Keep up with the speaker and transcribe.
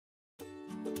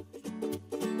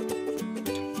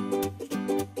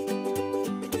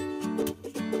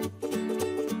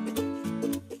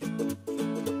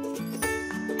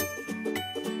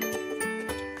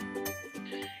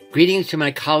Greetings to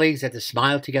my colleagues at the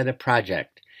Smile Together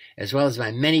project, as well as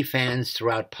my many fans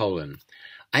throughout Poland.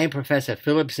 I am Professor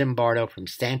Philip Zimbardo from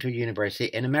Stanford University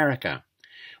in America.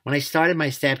 When I started my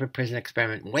Stanford prison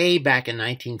experiment way back in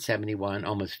 1971,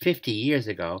 almost 50 years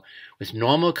ago, with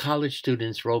normal college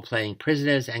students role-playing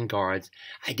prisoners and guards,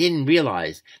 I didn't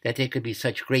realize that there could be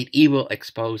such great evil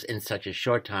exposed in such a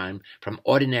short time from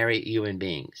ordinary human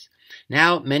beings.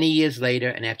 Now, many years later,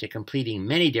 and after completing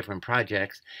many different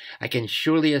projects, I can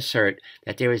surely assert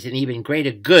that there is an even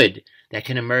greater good that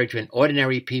can emerge when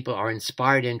ordinary people are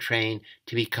inspired and trained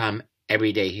to become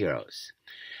everyday heroes.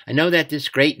 I know that this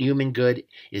great human good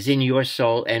is in your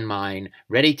soul and mine,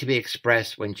 ready to be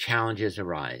expressed when challenges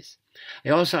arise. I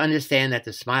also understand that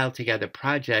the Smile Together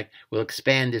project will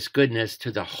expand this goodness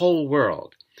to the whole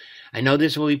world. I know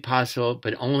this will be possible,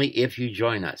 but only if you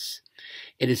join us.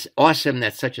 It is awesome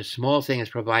that such a small thing as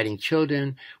providing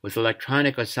children with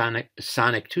electronic or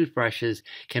sonic toothbrushes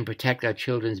can protect our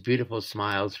children's beautiful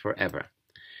smiles forever.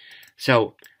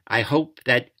 So I hope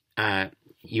that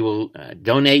you will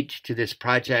donate to this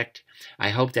project. I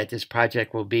hope that this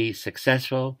project will be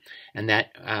successful and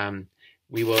that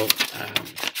we will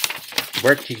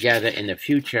work together in the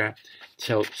future.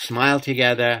 So smile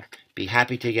together, be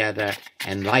happy together,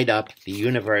 and light up the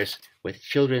universe with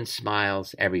children's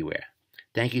smiles everywhere.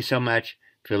 Thank you so much,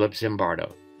 Philip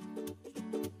Zimbardo.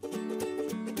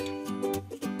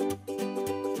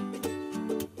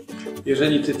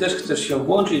 Jeżeli Ty też chcesz się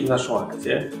włączyć w naszą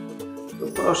akcję, to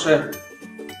proszę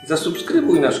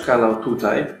zasubskrybuj nasz kanał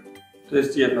tutaj. To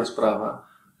jest jedna sprawa.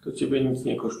 To Ciebie nic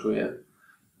nie kosztuje.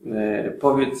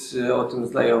 Powiedz o tym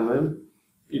znajomym.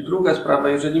 I druga sprawa,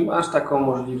 jeżeli masz taką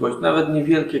możliwość, nawet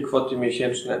niewielkie kwoty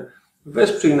miesięczne,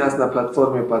 wesprzyj nas na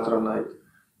platformie Patronite.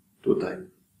 Tutaj.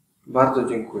 Bardzo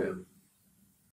dziękuję.